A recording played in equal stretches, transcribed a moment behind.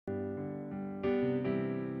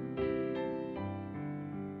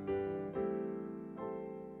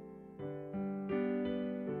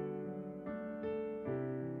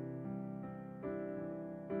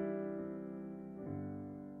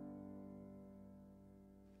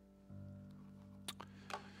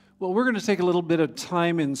Well, we're going to take a little bit of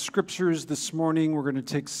time in scriptures this morning. We're going to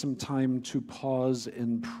take some time to pause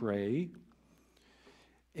and pray.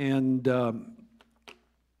 And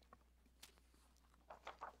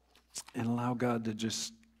allow God to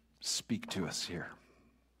just speak to us here.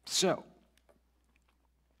 So,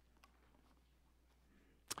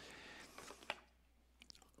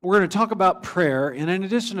 we're going to talk about prayer, and in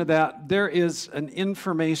addition to that, there is an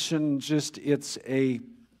information, it's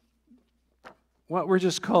what we're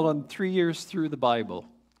just calling 3 years through the Bible.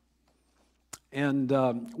 And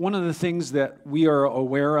one of the things that we are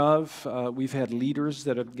aware of, we've had leaders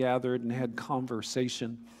that have gathered and had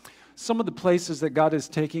conversation. Some of the places that God is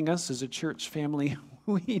taking us as a church family,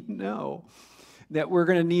 we know that we're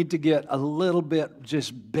going to need to get a little bit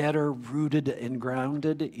just better rooted and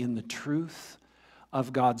grounded in the truth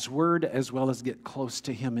of God's Word, as well as get close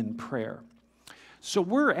to Him in prayer. So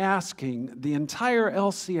we're asking the entire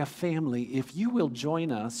LCF family if you will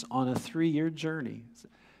join us on a 3-year journey. Isn't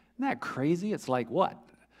that crazy? It's like what?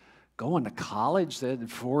 Going to college,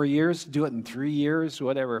 4 years, do it in 3 years,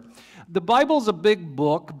 whatever. The Bible's a big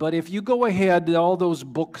book, but if you go ahead, all those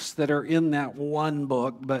books that are in that one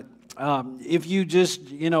book, but if you just,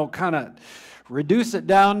 kind of reduce it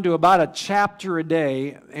down to about a chapter a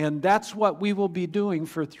day, and that's what we will be doing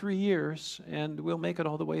for 3 years, and we'll make it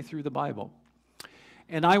all the way through the Bible.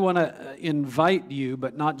 And I want to invite you,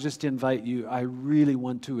 but not just invite you, I really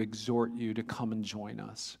want to exhort you to come and join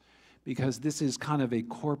us. Because this is kind of a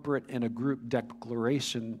corporate and a group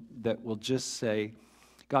declaration that will just say,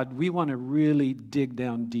 God, we want to really dig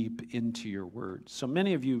down deep into your word. So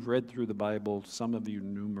many of you have read through the Bible, some of you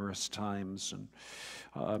numerous times,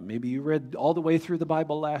 and maybe you read all the way through the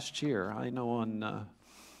Bible last year. I know on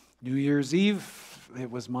New Year's Eve,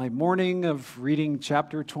 it was my morning of reading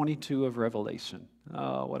chapter 22 of Revelation.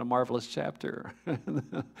 Oh, what a marvelous chapter.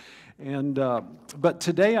 But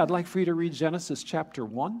today I'd like for you to read Genesis chapter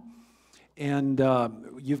 1. And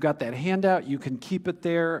you've got that handout. You can keep it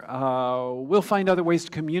there. We'll find other ways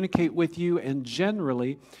to communicate with you. And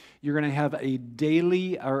generally, you're going to have a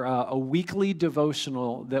daily or a weekly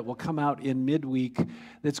devotional that will come out in midweek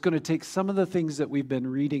that's going to take some of the things that we've been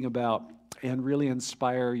reading about and really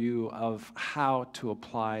inspire you of how to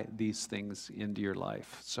apply these things into your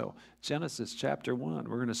life. So Genesis chapter 1,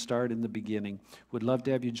 we're going to start in the beginning. Would love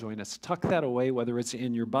to have you join us. Tuck that away, whether it's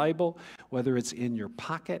in your Bible, whether it's in your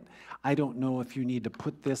pocket. I don't know if you need to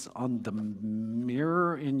put this on the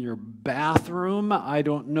mirror in your bathroom. I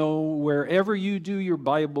don't know, wherever you do your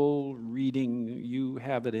Bible reading, you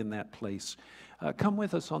have it in that place. Come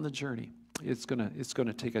with us on the journey. It's going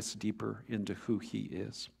to take us deeper into who He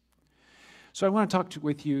is. So I want to talk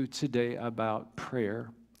with you today about prayer.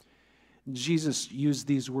 Jesus used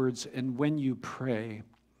these words, and when you pray,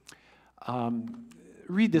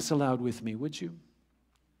 read this aloud with me, would you?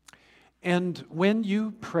 And when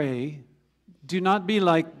you pray, do not be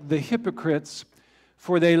like the hypocrites,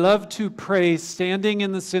 for they love to pray standing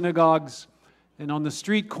in the synagogues and on the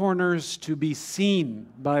street corners to be seen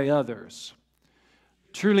by others.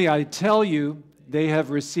 Truly, I tell you, they have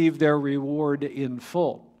received their reward in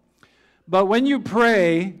full. But when you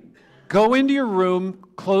pray, go into your room,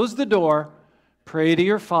 close the door, pray to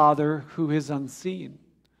your Father who is unseen.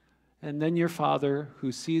 And then your Father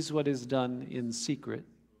who sees what is done in secret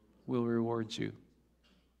will reward you.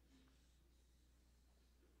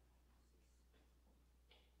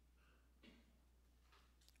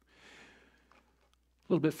 A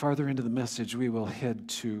little bit farther into the message, we will head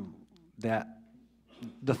to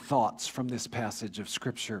the thoughts from this passage of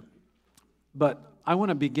Scripture. But I want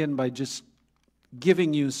to begin by just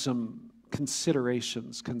giving you some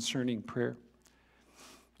considerations concerning prayer.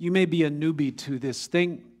 You may be a newbie to this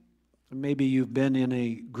thing. Maybe you've been in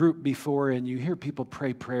a group before and you hear people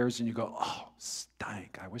pray prayers and you go, oh,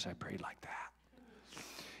 stank, I wish I prayed like that.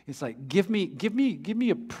 It's like, give me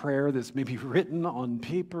a prayer that's maybe written on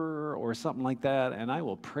paper or something like that, and I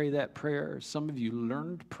will pray that prayer. Some of you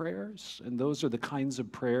learned prayers, and those are the kinds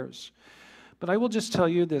of prayers. But I will just tell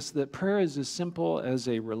you this, that prayer is as simple as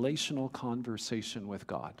a relational conversation with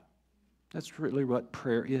God. That's really what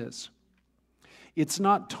prayer is. It's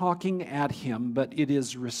not talking at Him, but it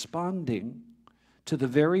is responding to the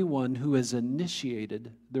very one who has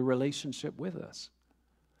initiated the relationship with us.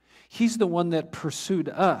 He's the one that pursued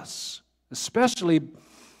us, especially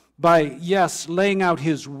by, yes, laying out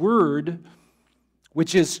His Word,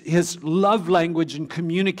 which is His love language and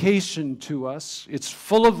communication to us. It's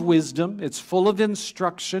full of wisdom. It's full of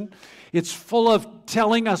instruction. It's full of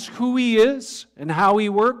telling us who He is and how He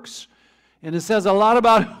works. And it says a lot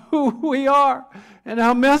about who we are and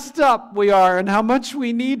how messed up we are and how much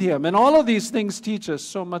we need Him. And all of these things teach us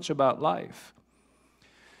so much about life.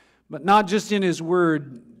 But not just in his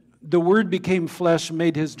word. The Word became flesh,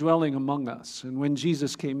 made his dwelling among us. And when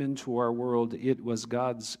Jesus came into our world, it was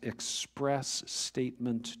God's express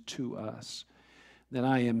statement to us that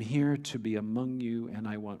I am here to be among you and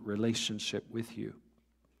I want relationship with you.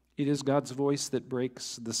 It is God's voice that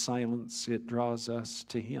breaks the silence. It draws us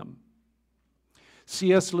to him.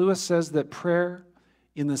 C.S. Lewis says that prayer,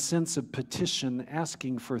 in the sense of petition,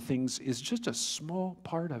 asking for things, is just a small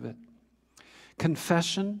part of it.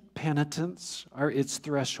 Confession, penitence are its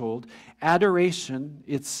threshold. Adoration,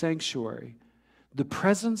 its sanctuary. The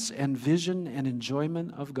presence and vision and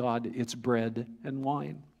enjoyment of God, its bread and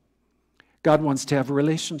wine. God wants to have a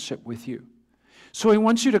relationship with you. So he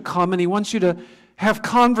wants you to come and he wants you to have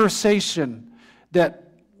conversation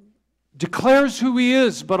that declares who he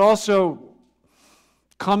is, but also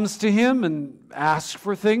comes to him and asks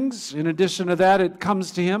for things. In addition to that, it comes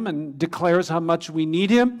to him and declares how much we need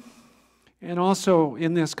him. And also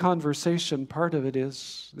in this conversation, part of it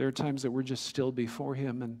is there are times that we're just still before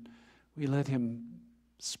him and we let him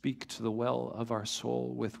speak to the well of our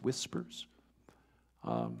soul with whispers.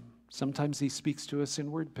 Sometimes he speaks to us in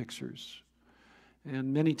word pictures.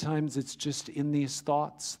 And many times it's just in these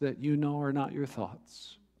thoughts that you know are not your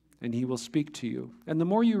thoughts. And he will speak to you. And the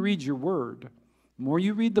more you read your word, the more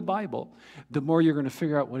you read the Bible, the more you're going to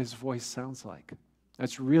figure out what his voice sounds like.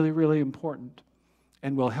 That's really, really important.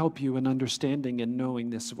 And will help you in understanding and knowing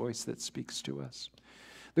this voice that speaks to us.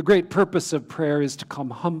 The great purpose of prayer is to come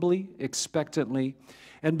humbly, expectantly,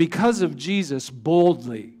 and because of Jesus,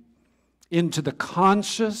 boldly into the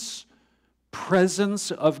conscious presence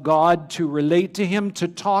of God, to relate to him, to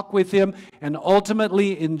talk with him, and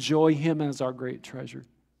ultimately enjoy him as our great treasure.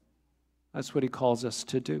 That's what he calls us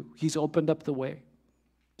to do. He's opened up the way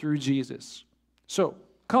through Jesus. So,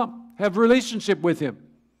 come, have a relationship with him.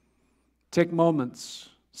 Take moments,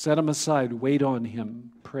 set them aside, wait on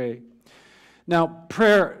him, pray. Now,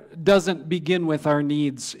 prayer doesn't begin with our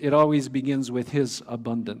needs. It always begins with his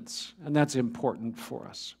abundance, and that's important for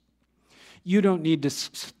us. You don't need to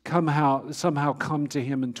somehow come to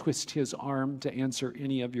him and twist his arm to answer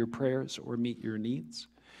any of your prayers or meet your needs.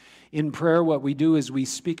 In prayer, what we do is we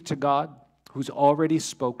speak to God, who's already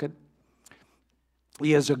spoken.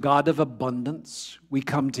 He is a God of abundance. We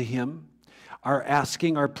come to him. Our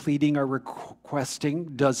asking, our pleading, our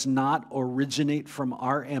requesting does not originate from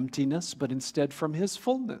our emptiness, but instead from his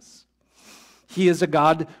fullness. He is a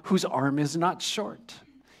God whose arm is not short.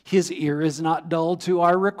 His ear is not dull to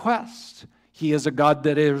our request. He is a God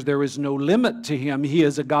that there is no limit to him. He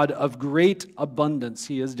is a God of great abundance.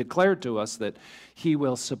 He has declared to us that he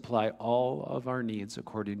will supply all of our needs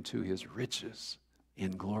according to his riches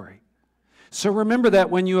in glory. So remember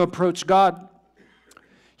that when you approach God,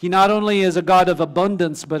 he not only is a God of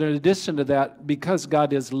abundance, but in addition to that, because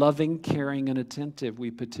God is loving, caring, and attentive, we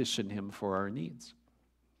petition him for our needs.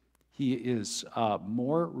 He is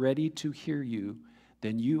more ready to hear you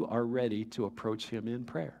than you are ready to approach him in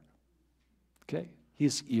prayer. Okay?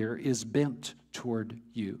 His ear is bent toward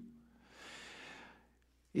you.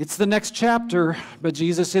 It's the next chapter, but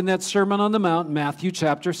Jesus in that Sermon on the Mount, Matthew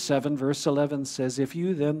chapter 7, verse 11 says, if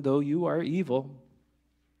you then, though you are evil,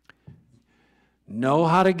 know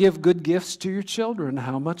how to give good gifts to your children,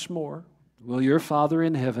 how much more will your Father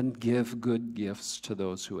in heaven give good gifts to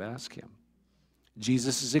those who ask him?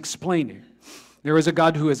 Jesus is explaining. There is a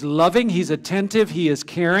God who is loving, he's attentive, he is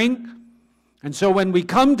caring. And so when we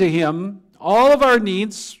come to him, all of our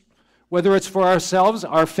needs, whether it's for ourselves,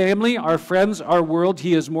 our family, our friends, our world,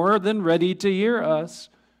 he is more than ready to hear us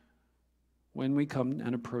when we come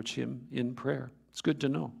and approach him in prayer. It's good to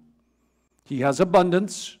know. He has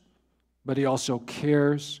abundance, but he also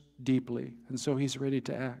cares deeply, and so he's ready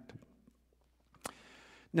to act.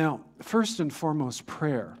 Now, first and foremost,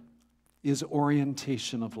 prayer is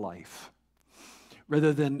orientation of life,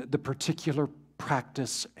 rather than the particular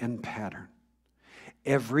practice and pattern.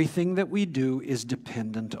 Everything that we do is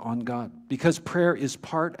dependent on God, because prayer is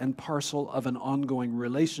part and parcel of an ongoing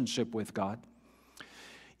relationship with God.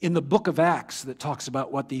 In the book of Acts that talks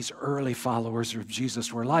about what these early followers of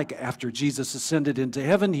Jesus were like, after Jesus ascended into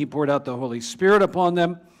heaven, he poured out the Holy Spirit upon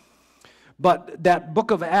them. But that book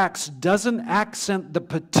of Acts doesn't accent the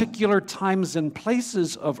particular times and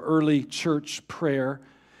places of early church prayer,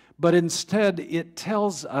 but instead it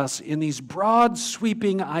tells us in these broad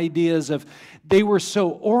sweeping ideas of they were so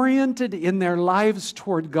oriented in their lives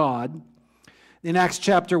toward God. In Acts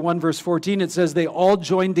chapter 1 verse 14 it says they all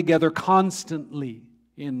joined together constantly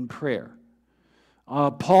in prayer.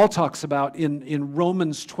 Paul talks about in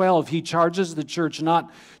Romans 12, he charges the church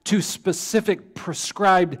not to specific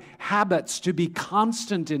prescribed habits to be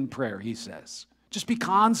constant in prayer, he says. Just be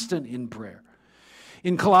constant in prayer.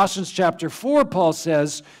 In Colossians chapter 4, Paul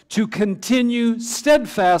says to continue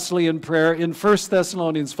steadfastly in prayer. In 1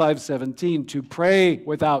 Thessalonians 5:17, to pray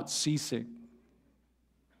without ceasing.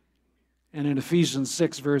 And in Ephesians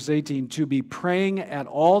 6, verse 18, to be praying at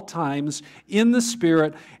all times in the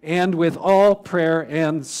Spirit and with all prayer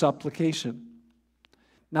and supplication.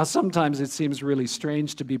 Now, sometimes it seems really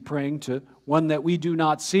strange to be praying to one that we do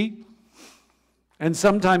not see. And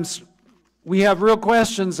sometimes we have real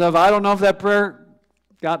questions of, I don't know if that prayer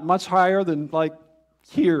got much higher than like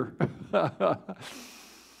here.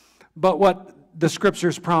 But what the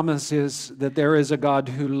Scriptures promise is that there is a God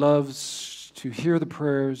who loves to hear the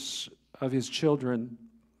prayers of His children.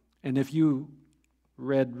 And if you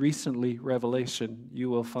read recently Revelation,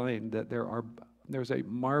 you will find that there's a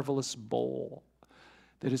marvelous bowl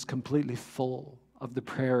that is completely full of the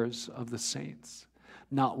prayers of the saints.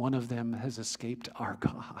 Not one of them has escaped our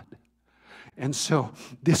God. And so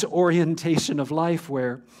this orientation of life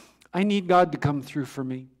where I need God to come through for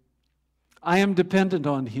me. I am dependent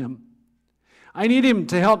on Him. I need Him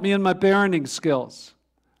to help me in my parenting skills.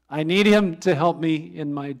 I need Him to help me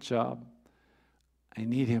in my job. I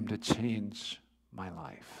need Him to change my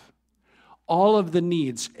life. All of the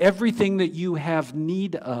needs, everything that you have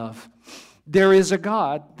need of, there is a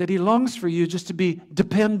God that He longs for you just to be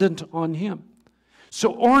dependent on Him.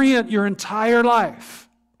 So orient your entire life.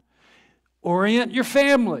 Orient your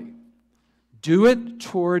family. Do it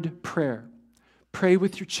toward prayer. Pray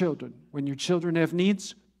with your children. When your children have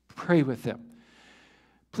needs, pray with them.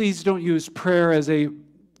 Please don't use prayer as a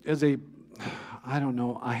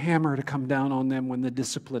hammer to come down on them when the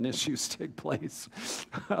discipline issues take place.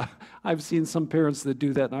 I've seen some parents that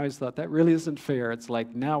do that, and I always thought that really isn't fair. It's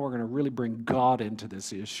like, now we're going to really bring God into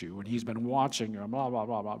this issue, and He's been watching, blah, blah,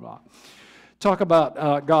 blah, blah, blah. Talk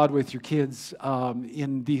about God with your kids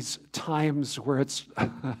in these times where it's,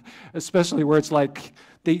 especially where it's like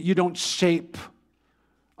you don't shape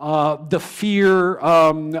the fear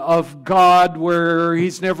of God where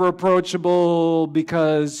He's never approachable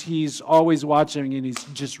because He's always watching and He's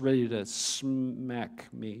just ready to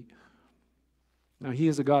smack me. Now, He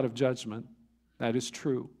is a God of judgment. That is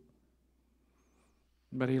true.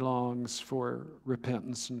 But He longs for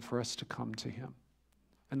repentance and for us to come to Him.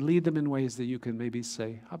 And lead them in ways that you can maybe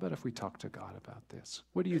say, how about if we talk to God about this?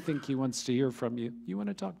 What do you think He wants to hear from you? You want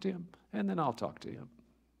to talk to Him? And then I'll talk to Him.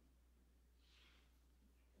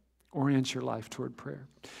 Orient your life toward prayer.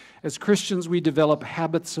 As Christians, we develop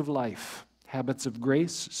habits of life, habits of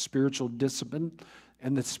grace, spiritual discipline,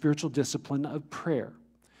 and the spiritual discipline of prayer.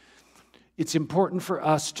 It's important for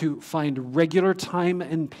us to find regular time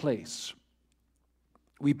and place.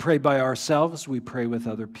 We pray by ourselves, we pray with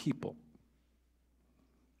other people.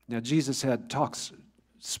 Now, Jesus had talks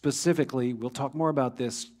specifically, we'll talk more about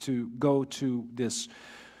this, to go to this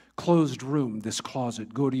closed room, this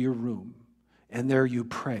closet. Go to your room, and there you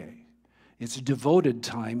pray. It's a devoted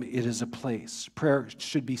time. It is a place. Prayer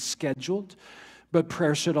should be scheduled, but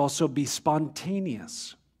prayer should also be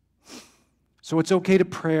spontaneous. So it's okay to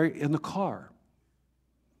pray in the car.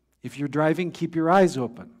 If you're driving, keep your eyes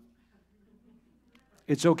open.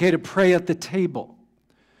 It's okay to pray at the table.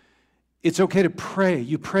 It's okay to pray.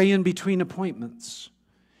 You pray in between appointments.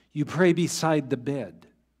 You pray beside the bed.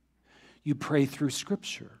 You pray through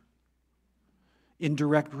Scripture in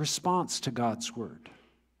direct response to God's Word.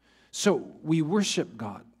 So we worship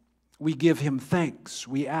God. We give Him thanks.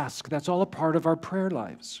 We ask. That's all a part of our prayer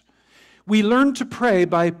lives. We learn to pray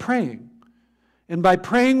by praying and by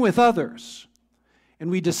praying with others.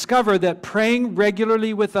 And we discover that praying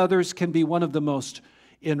regularly with others can be one of the most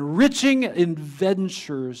enriching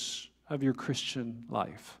adventures of your Christian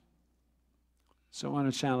life. So I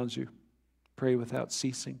want to challenge you. Pray without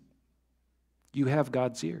ceasing. You have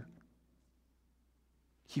God's ear.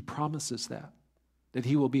 He promises that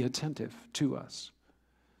He will be attentive to us.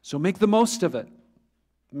 So make the most of it.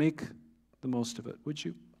 Make the most of it, would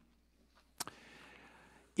you?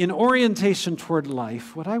 In orientation toward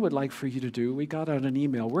life, what I would like for you to do, we got out an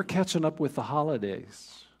email. We're catching up with the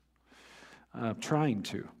holidays. Trying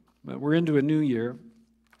to. But we're into a new year.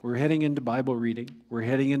 We're heading into Bible reading. We're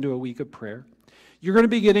heading into a week of prayer. You're going to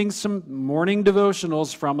be getting some morning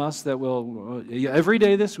devotionals from us that will, every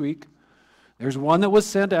day this week. There's one that was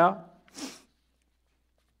sent out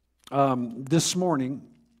this morning,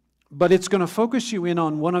 but it's going to focus you in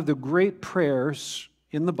on one of the great prayers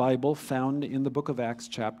in the Bible found in the book of Acts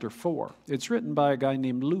chapter 4. It's written by a guy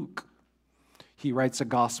named Luke. He writes a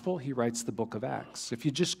gospel. He writes the book of Acts. If you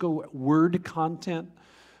just go word content,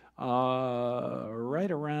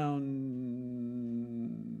 right around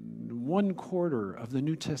 1/4 of the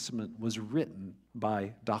New Testament was written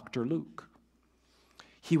by Dr. Luke.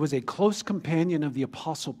 He was a close companion of the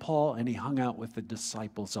Apostle Paul, and he hung out with the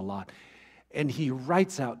disciples a lot. And he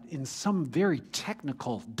writes out in some very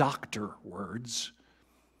technical doctor words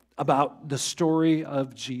about the story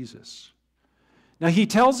of Jesus. Now, he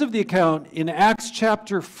tells of the account in Acts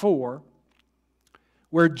chapter 4,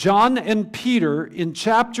 where John and Peter, in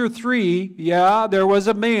chapter 3, there was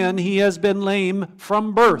a man, he has been lame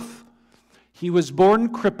from birth. He was born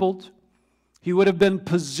crippled. He would have been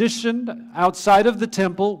positioned outside of the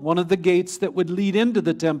temple, one of the gates that would lead into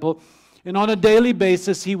the temple, and on a daily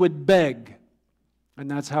basis he would beg.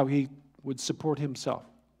 And that's how he would support himself.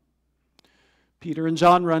 Peter and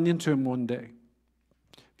John run into him one day.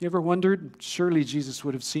 Have you ever wondered, surely Jesus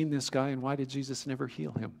would have seen this guy, and why did Jesus never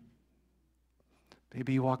heal him?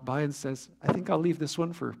 Maybe he walked by and says, I think I'll leave this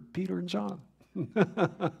one for Peter and John.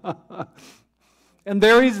 And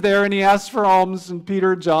there he's there, and he asks for alms, and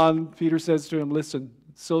Peter says to him, listen,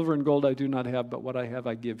 silver and gold I do not have, but what I have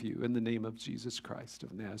I give you. In the name of Jesus Christ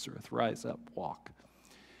of Nazareth, rise up, walk.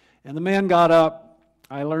 And the man got up.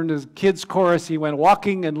 I learned as kids' chorus, he went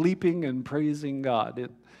walking and leaping and praising God.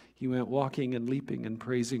 He went walking and leaping and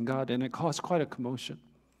praising God, and it caused quite a commotion.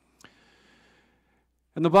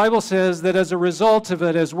 And the Bible says that as a result of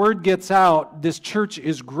it, as word gets out, this church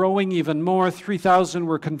is growing even more. 3,000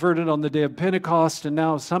 were converted on the day of Pentecost, and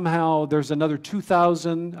now somehow there's another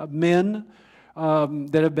 2,000 men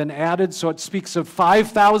that have been added. So it speaks of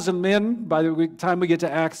 5,000 men by the time we get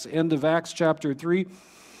to end of Acts chapter 3,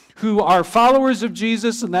 who are followers of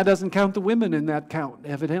Jesus, and that doesn't count the women in that count,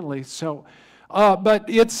 evidently. So, but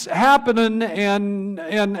it's happening, and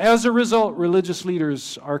as a result, religious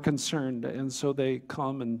leaders are concerned, and so they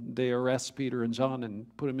come and they arrest Peter and John and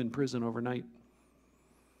put them in prison overnight.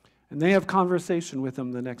 And they have conversation with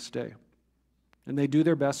them the next day, and they do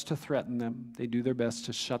their best to threaten them. They do their best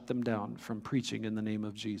to shut them down from preaching in the name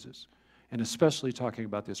of Jesus, and especially talking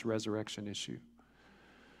about this resurrection issue.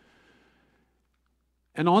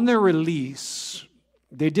 And on their release,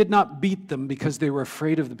 they did not beat them because they were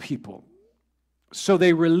afraid of the people. So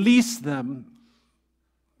they released them,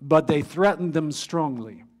 but they threatened them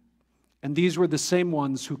strongly. And these were the same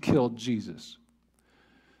ones who killed Jesus.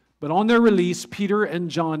 But on their release, Peter and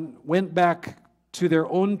John went back to their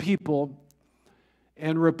own people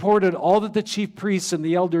and reported all that the chief priests and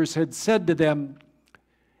the elders had said to them.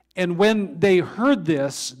 And when they heard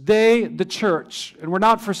this, the church, and we're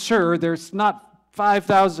not for sure, there's not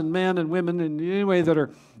 5,000 men and women in any way that are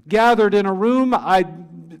gathered in a room.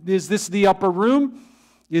 Is this the upper room?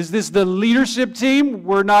 Is this the leadership team?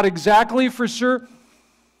 We're not exactly for sure.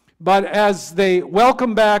 But as they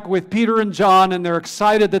welcome back with Peter and John, and they're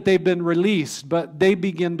excited that they've been released, but they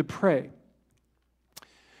begin to pray.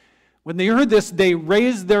 When they heard this, they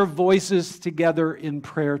raised their voices together in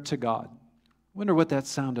prayer to God. I wonder what that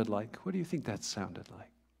sounded like. What do you think that sounded like?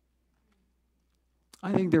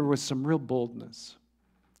 I think there was some real boldness.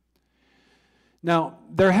 Now,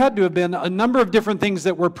 there had to have been a number of different things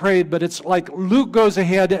that were prayed, but it's like Luke goes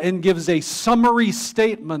ahead and gives a summary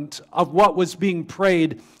statement of what was being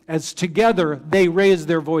prayed as together they raised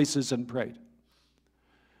their voices and prayed.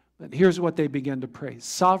 But here's what they began to pray.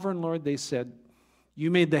 Sovereign Lord, they said, you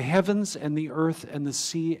made the heavens and the earth and the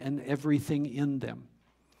sea and everything in them.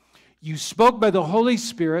 You spoke by the Holy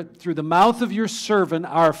Spirit through the mouth of your servant,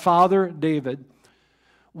 our father David.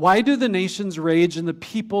 Why do the nations rage and the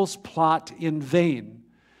peoples plot in vain?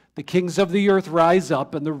 The kings of the earth rise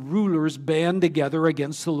up, and the rulers band together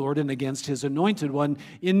against the Lord and against his anointed one.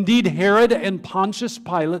 Indeed, Herod and Pontius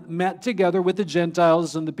Pilate met together with the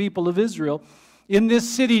Gentiles and the people of Israel in this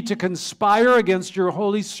city to conspire against your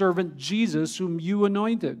holy servant Jesus, whom you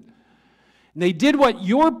anointed. And they did what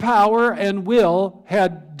your power and will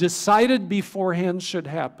had decided beforehand should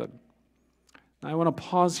happen. Now, I want to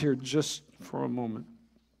pause here just for a moment.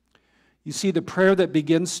 You see, the prayer that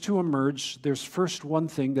begins to emerge, there's first one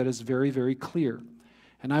thing that is very, very clear.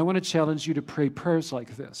 And I want to challenge you to pray prayers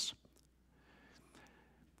like this.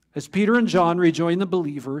 As Peter and John rejoin the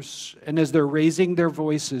believers, and as they're raising their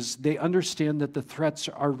voices, they understand that the threats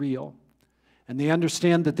are real. And they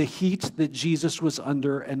understand that the heat that Jesus was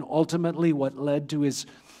under, and ultimately what led to his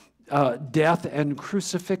death and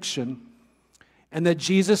crucifixion, and that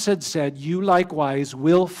Jesus had said, you likewise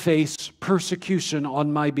will face persecution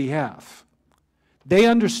on my behalf. They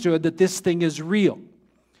understood that this thing is real.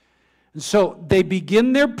 And so they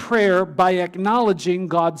begin their prayer by acknowledging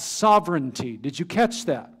God's sovereignty. Did you catch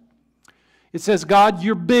that? It says, God,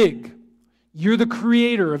 you're big. You're the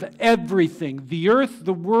creator of everything. The earth,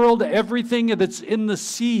 the world, everything that's in the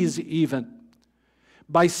seas even.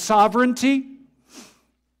 By sovereignty,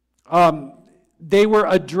 They were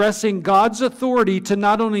addressing God's authority to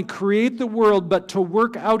not only create the world, but to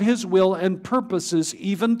work out His will and purposes,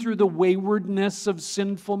 even through the waywardness of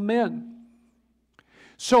sinful men.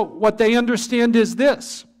 So what they understand is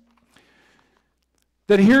this,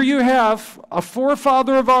 that here you have a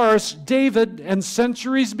forefather of ours, David, and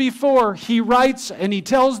centuries before, he writes and he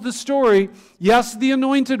tells the story, yes, the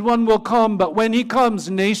Anointed One will come, but when He comes,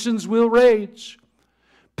 nations will rage.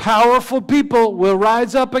 Powerful people will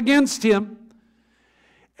rise up against Him.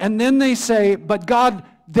 And then they say, but God,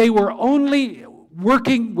 they were only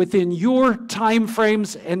working within your time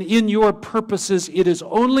frames and in your purposes. It is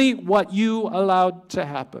only what you allowed to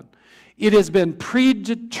happen. It has been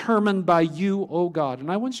predetermined by you, O God.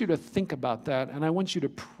 And I want you to think about that, and I want you to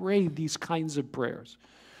pray these kinds of prayers.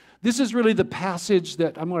 This is really the passage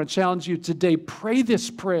that I'm going to challenge you today. Pray this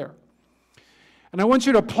prayer. And I want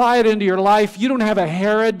you to apply it into your life. You don't have a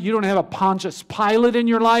Herod, you don't have a Pontius Pilate in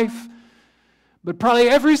your life. But probably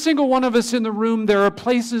every single one of us in the room, there are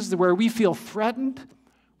places where we feel threatened,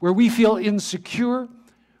 where we feel insecure,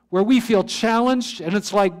 where we feel challenged. And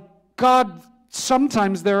it's like, God,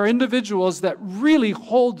 sometimes there are individuals that really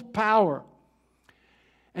hold power.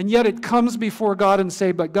 And yet it comes before God and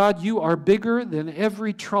say, but God, you are bigger than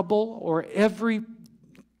every trouble or every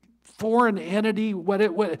foreign entity,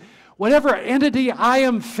 whatever entity I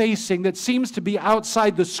am facing that seems to be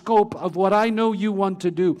outside the scope of what I know you want to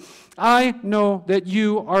do. I know that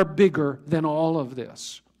you are bigger than all of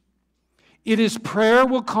this. It is prayer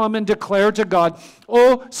will come and declare to God,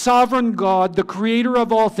 O sovereign God, the creator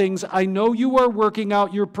of all things, I know you are working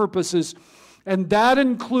out your purposes, and that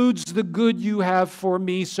includes the good you have for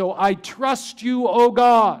me, so I trust you, O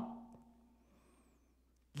God.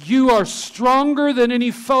 You are stronger than any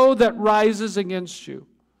foe that rises against you.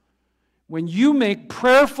 When you make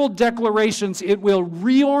prayerful declarations, it will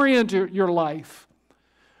reorient your life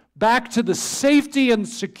back to the safety and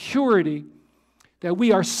security that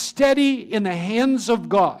we are steady in the hands of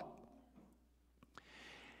God.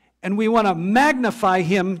 And we want to magnify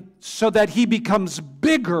Him so that He becomes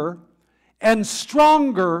bigger and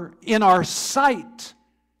stronger in our sight.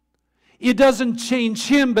 It doesn't change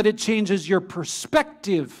Him, but it changes your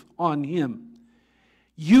perspective on Him.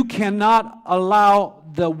 You cannot allow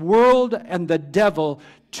the world and the devil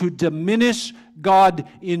to diminish God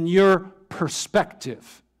in your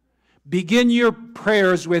perspective. Begin your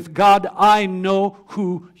prayers with, God, I know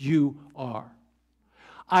who you are.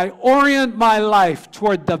 I orient my life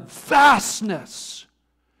toward the vastness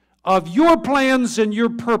of your plans and your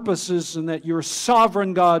purposes, and that you're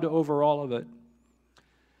sovereign God over all of it.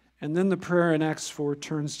 And then the prayer in Acts 4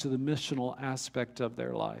 turns to the missional aspect of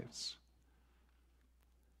their lives.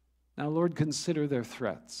 Now, Lord, consider their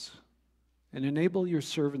threats and enable your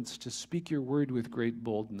servants to speak your word with great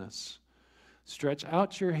boldness. Stretch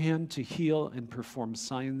out your hand to heal and perform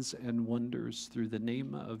signs and wonders through the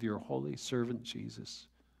name of your holy servant Jesus.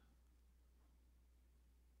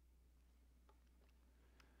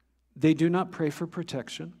 They do not pray for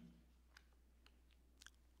protection.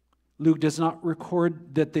 Luke does not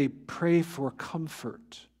record that they pray for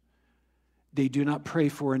comfort. They do not pray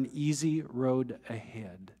for an easy road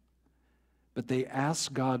ahead. But they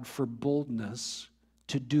ask God for boldness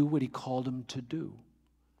to do what He called them to do.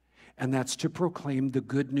 And that's to proclaim the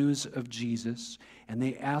good news of Jesus. And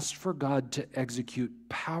they asked for God to execute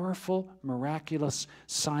powerful, miraculous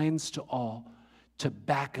signs to all to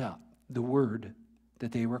back up the word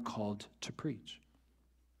that they were called to preach.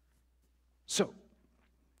 So,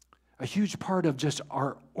 a huge part of just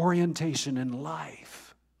our orientation in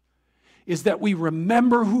life is that we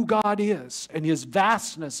remember who God is and His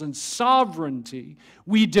vastness and sovereignty.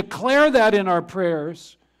 We declare that in our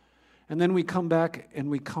prayers, and then we come back and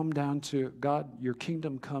we come down to, God, your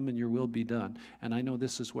kingdom come and your will be done. And I know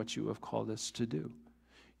this is what you have called us to do.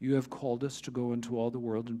 You have called us to go into all the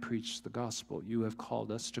world and preach the gospel. You have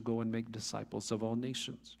called us to go and make disciples of all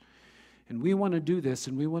nations. And we want to do this,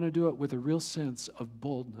 and we want to do it with a real sense of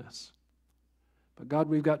boldness. But God,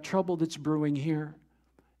 we've got trouble that's brewing here,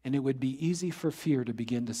 and it would be easy for fear to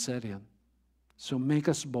begin to set in. So make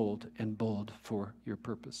us bold and bold for your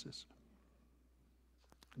purposes.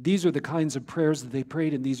 These are the kinds of prayers that they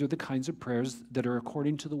prayed, and these are the kinds of prayers that are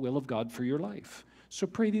according to the will of God for your life. So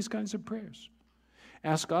pray these kinds of prayers.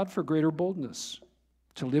 Ask God for greater boldness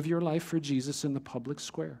to live your life for Jesus in the public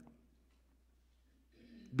square.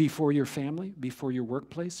 Before your family, before your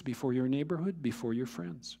workplace, before your neighborhood, before your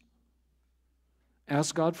friends.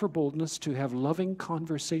 Ask God for boldness to have loving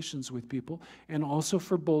conversations with people, and also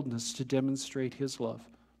for boldness to demonstrate His love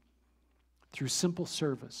through simple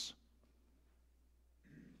service,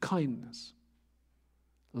 kindness,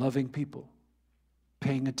 loving people,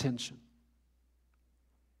 paying attention,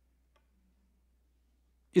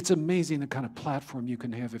 It's amazing the kind of platform you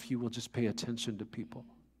can have if you will just pay attention to people.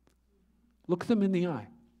 Look them in the eye.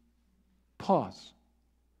 Pause.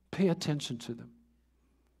 Pay attention to them.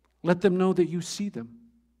 Let them know that you see them.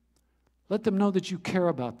 Let them know that you care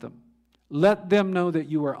about them. Let them know that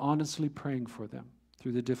you are honestly praying for them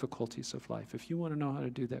through the difficulties of life. If you want to know how to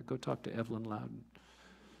do that, go talk to Evelyn Loudon.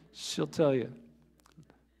 She'll tell you.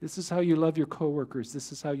 This is how you love your coworkers.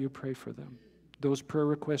 This is how you pray for them. Those prayer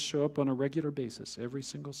requests show up on a regular basis every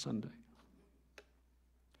single Sunday.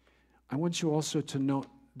 I want you also to note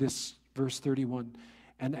this, verse 31.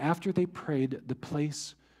 And after they prayed, the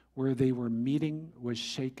place where they were meeting was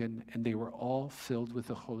shaken, and they were all filled with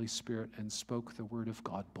the Holy Spirit and spoke the word of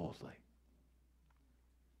God boldly.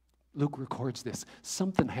 Luke records this.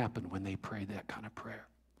 Something happened when they prayed that kind of prayer.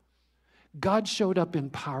 God showed up in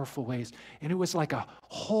powerful ways, and it was like a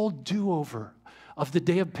whole do-over of the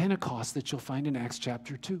day of Pentecost that you'll find in Acts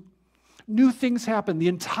chapter 2. New things happened. The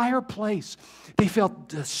entire place, they felt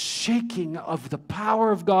the shaking of the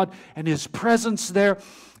power of God and His presence there,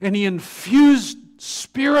 and He infused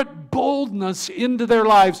spirit boldness into their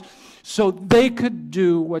lives so they could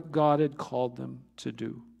do what God had called them to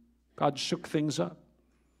do. God shook things up.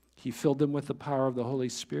 He filled them with the power of the Holy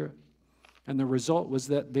Spirit. And the result was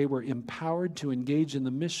that they were empowered to engage in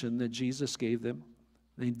the mission that Jesus gave them.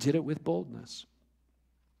 They did it with boldness.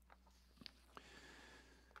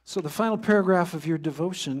 So the final paragraph of your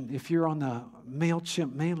devotion, if you're on the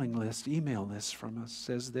MailChimp mailing list, email list from us,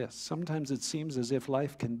 says this. Sometimes it seems as if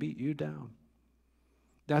life can beat you down.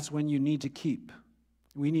 That's when we need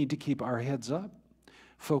to keep our heads up,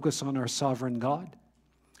 focus on our sovereign God.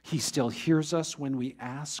 He still hears us when we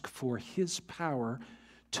ask for His power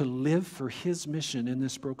to live for His mission in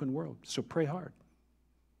this broken world. So pray hard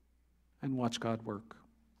and watch God work.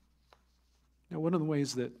 Now, one of the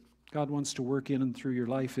ways that God wants to work in and through your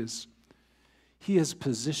life is He has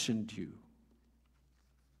positioned you.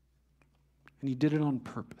 And He did it on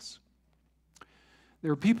purpose.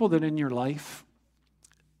 There are people that in your life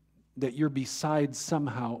that you're beside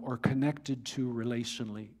somehow or connected to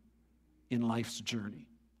relationally in life's journey.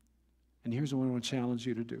 And here's what I want to challenge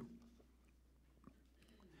you to do.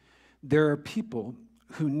 There are people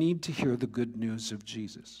who need to hear the good news of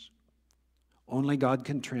Jesus. Only God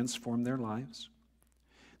can transform their lives.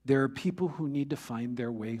 There are people who need to find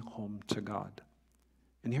their way home to God.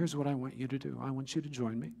 And here's what I want you to do. I want you to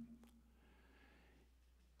join me.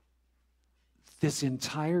 This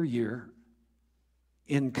entire year,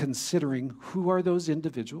 in considering who are those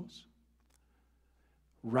individuals,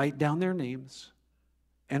 write down their names,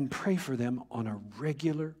 and pray for them on a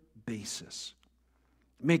regular basis.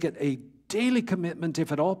 Make it a daily commitment,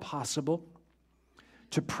 if at all possible,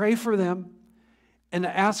 to pray for them and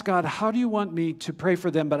to ask God, how do you want me to pray for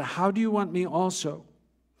them, but how do you want me also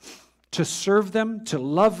to serve them, to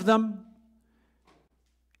love them,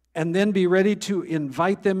 and then be ready to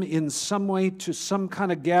invite them in some way to some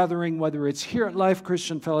kind of gathering, whether it's here at Life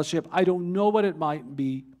Christian Fellowship, I don't know what it might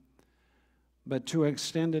be, but to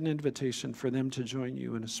extend an invitation for them to join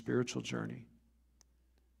you in a spiritual journey.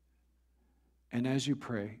 And as you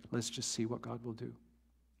pray, let's just see what God will do.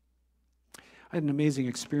 I had an amazing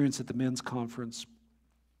experience at the men's conference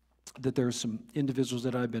that there are some individuals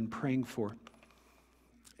that I've been praying for.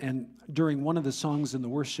 And during one of the songs in the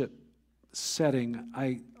worship setting,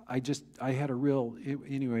 I had a real,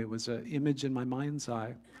 anyway, it was an image in my mind's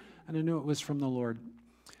eye, and I knew it was from the Lord.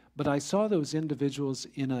 But I saw those individuals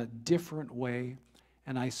in a different way,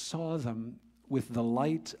 and I saw them with the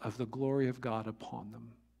light of the glory of God upon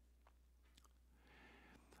them.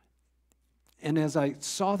 And as I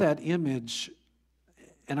saw that image,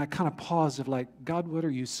 and I kind of paused of like, God, what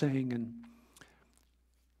are you saying?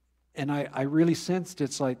 And I really sensed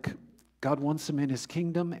it's like God wants them in His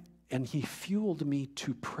kingdom, and He fueled me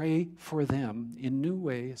to pray for them in new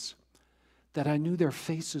ways that I knew their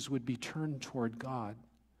faces would be turned toward God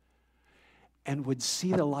and would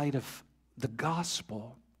see the light of the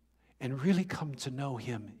gospel and really come to know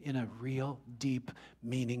Him in a real, deep,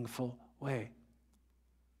 meaningful way.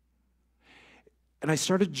 And I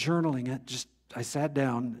started journaling it. I sat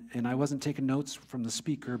down, and I wasn't taking notes from the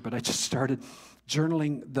speaker, but I just started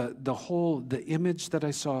journaling the image that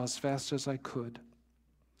I saw as fast as I could.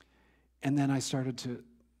 And then I started to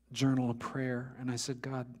journal a prayer, and I said,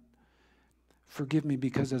 God, forgive me,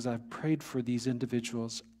 because as I've prayed for these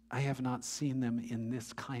individuals, I have not seen them in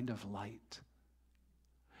this kind of light.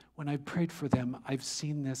 When I've prayed for them, I've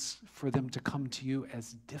seen this for them to come to you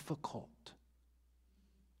as difficult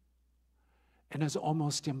and as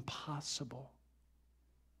almost impossible.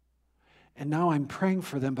 And now I'm praying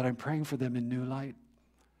for them, but I'm praying for them in new light,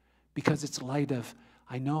 because it's light of,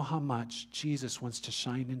 I know how much Jesus wants to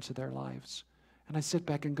shine into their lives. And I sit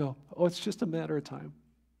back and go, oh, it's just a matter of time.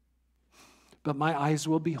 But my eyes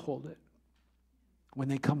will behold it when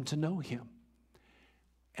they come to know him.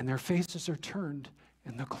 And their faces are turned,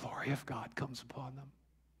 and the glory of God comes upon them.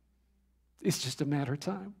 It's just a matter of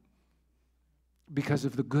time. Because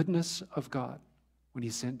of the goodness of God when he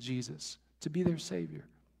sent Jesus to be their Savior.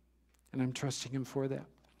 And I'm trusting him for that.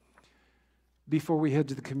 Before we head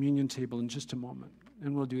to the communion table in just a moment,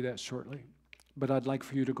 and we'll do that shortly, but I'd like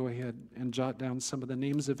for you to go ahead and jot down some of the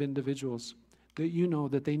names of individuals that you know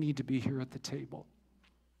that they need to be here at the table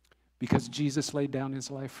because Jesus laid down his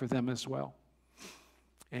life for them as well.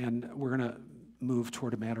 And we're going to move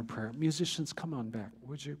toward a matter of prayer. Musicians, come on back,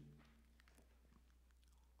 would you?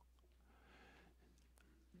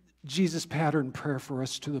 Jesus patterned prayer for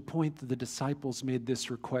us to the point that the disciples made this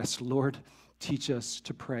request, Lord, teach us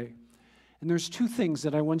to pray. And there's two things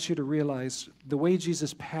that I want you to realize. The way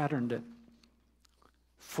Jesus patterned it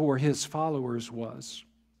for his followers was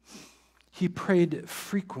he prayed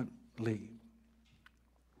frequently.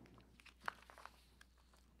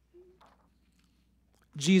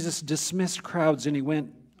 Jesus dismissed crowds and he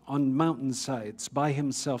went on mountainsides by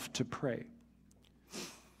himself to pray.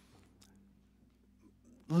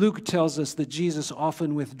 Luke tells us that Jesus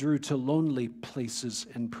often withdrew to lonely places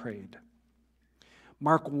and prayed.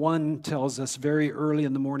 Mark 1 tells us very early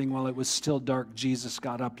in the morning while it was still dark, Jesus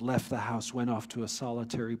got up, left the house, went off to a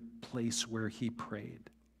solitary place where he prayed.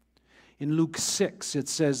 In Luke 6, it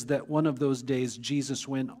says that one of those days Jesus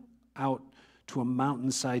went out to a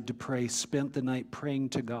mountainside to pray, spent the night praying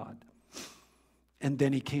to God. And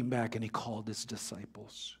then he came back and he called his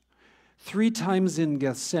disciples. 3 times in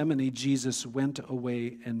Gethsemane, Jesus went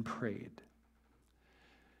away and prayed.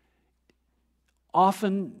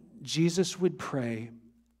 Often, Jesus would pray,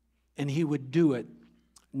 and he would do it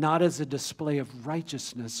not as a display of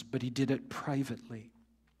righteousness, but he did it privately.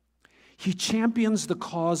 He champions the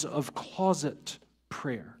cause of closet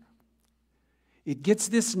prayer. It gets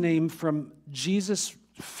this name from Jesus'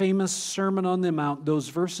 famous Sermon on the Mount, those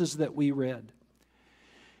verses that we read.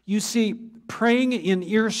 You see, praying in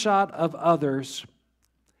earshot of others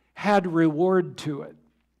had reward to it.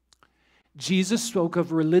 Jesus spoke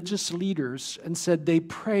of religious leaders and said they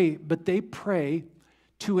pray, but they pray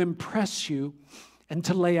to impress you and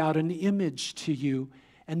to lay out an image to you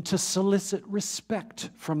and to solicit respect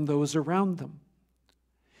from those around them.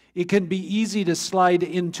 It can be easy to slide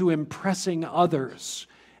into impressing others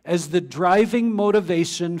as the driving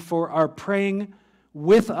motivation for our praying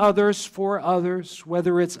with others, for others,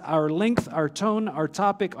 whether it's our length, our tone, our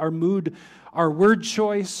topic, our mood, our word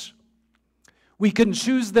choice. We can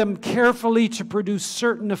choose them carefully to produce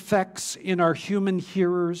certain effects in our human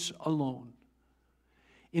hearers alone.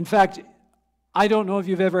 In fact, I don't know if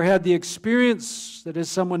you've ever had the experience that as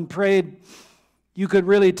someone prayed, you could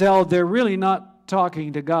really tell they're really not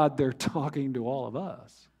talking to God, they're talking to all of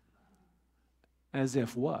us. As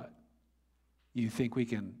if what? You think we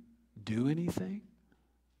can do anything?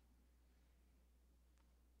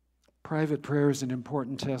 Private prayer is an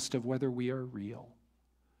important test of whether we are real.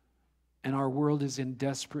 And our world is in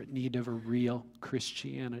desperate need of a real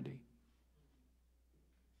Christianity.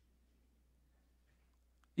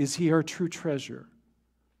 Is he our true treasure?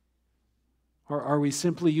 Or are we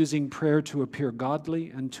simply using prayer to appear godly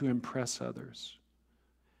and to impress others?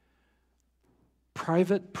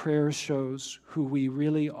 Private prayer shows who we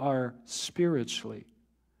really are spiritually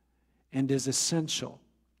and is essential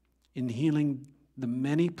in healing the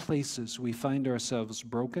many places we find ourselves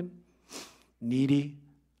broken, needy,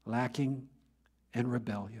 lacking, and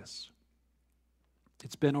rebellious.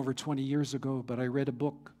 It's been over 20 years ago, but I read a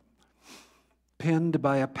book penned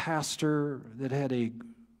by a pastor that had a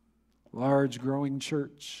large growing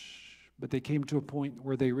church, but they came to a point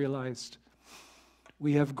where they realized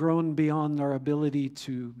we have grown beyond our ability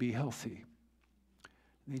to be healthy.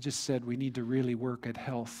 They just said we need to really work at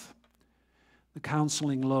health. The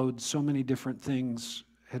counseling load, so many different things,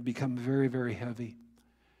 had become very, very heavy.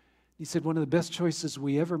 He said one of the best choices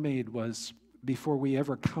we ever made was before we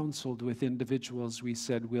ever counseled with individuals, we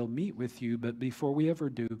said, we'll meet with you, but before we ever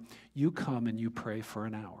do, you come and you pray for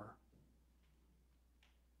an hour.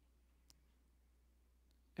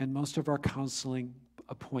 And most of our counseling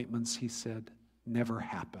appointments, he said, never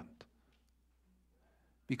happened.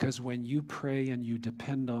 Because when you pray and you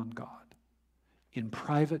depend on God in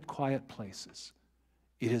private, quiet places,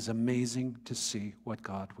 it is amazing to see what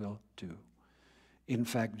God will do. In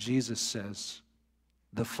fact, Jesus says,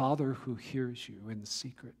 the Father who hears you in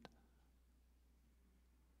secret,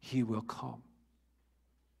 he will come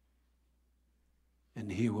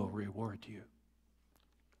and he will reward you.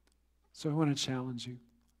 So I want to challenge you.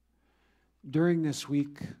 during this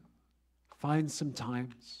week, find some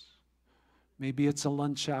times. Maybe it's a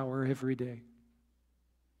lunch hour every day.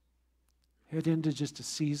 Head into just a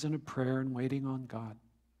season of prayer and waiting on God.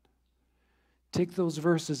 Take those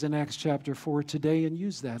verses in Acts chapter 4 today and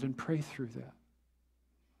use that and pray through that.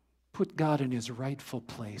 Put God in his rightful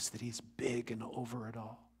place, that he's big and over it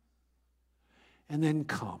all. And then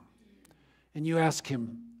come and you ask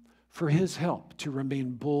him for his help to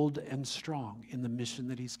remain bold and strong in the mission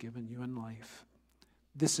that he's given you in life.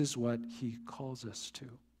 This is what he calls us to.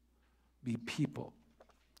 Be people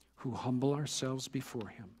who humble ourselves before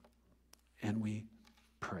him and we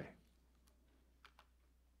pray.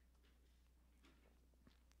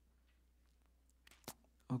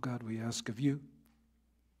 Oh God, we ask of you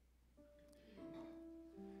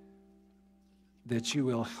that you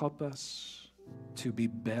will help us to be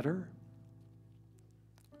better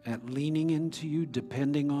at leaning into you,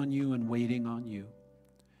 depending on you, and waiting on you.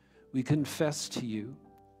 We confess to you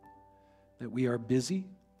that we are busy,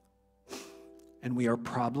 and we are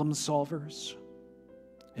problem solvers,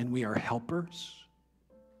 and we are helpers.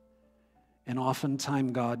 And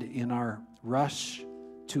oftentimes, God, in our rush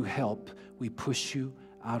to help, we push you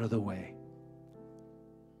out of the way.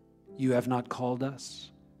 You have not called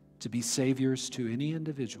us to be saviors to any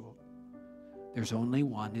individual. There's only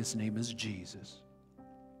one. His name is Jesus.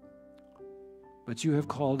 But you have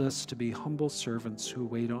called us to be humble servants who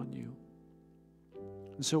wait on you.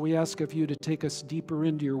 And so we ask of you to take us deeper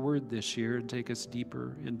into your word this year and take us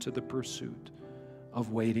deeper into the pursuit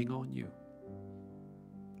of waiting on you.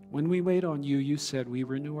 When we wait on you, you said we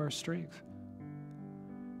renew our strength.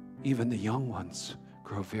 Even the young ones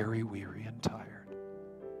grow very weary and tired.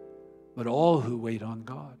 But all who wait on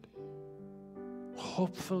God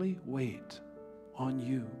hopefully wait on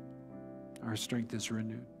you. Our strength is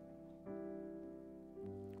renewed.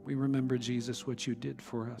 We remember, Jesus, what you did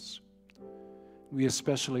for us. We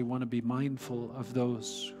especially want to be mindful of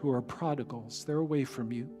those who are prodigals. They're away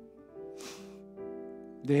from you.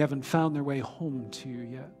 They haven't found their way home to you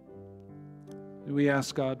yet. And we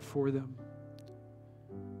ask God for them.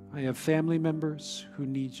 I have family members who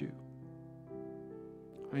need you.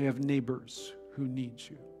 I have neighbors who need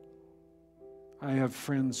you. I have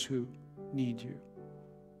friends who need you.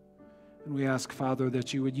 And we ask, Father,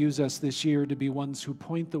 that you would use us this year to be ones who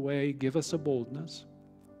point the way, give us a boldness.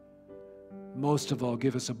 Most of all,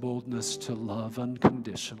 give us a boldness to love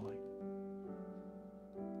unconditionally.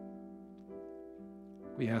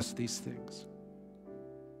 We ask these things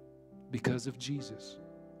because of Jesus,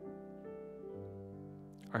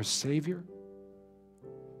 our Savior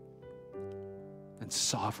and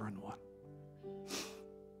Sovereign One.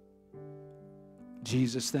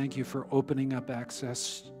 Jesus, thank you for opening up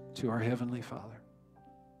access to our Heavenly Father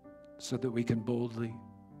so that we can boldly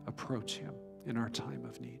approach him in our time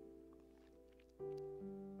of need.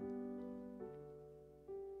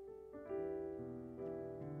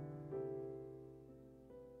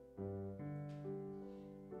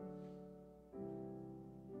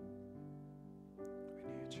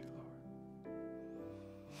 We need you, Lord.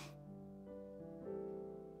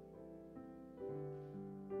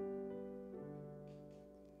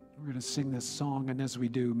 We're going to sing this song, and as we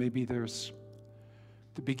do, maybe there's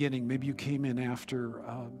the beginning. Maybe you came in after,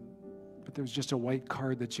 but there's just a white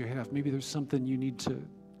card that you have. Maybe there's something you need to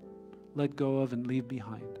let go of and leave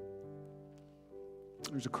behind.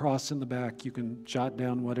 There's a cross in the back. You can jot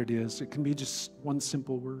down what it is. It can be just one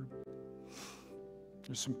simple word.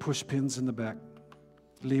 There's some push pins in the back.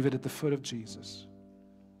 Leave it at the foot of Jesus.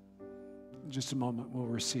 In just a moment, we'll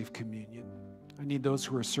receive communion. I need those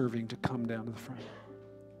who are serving to come down to the front.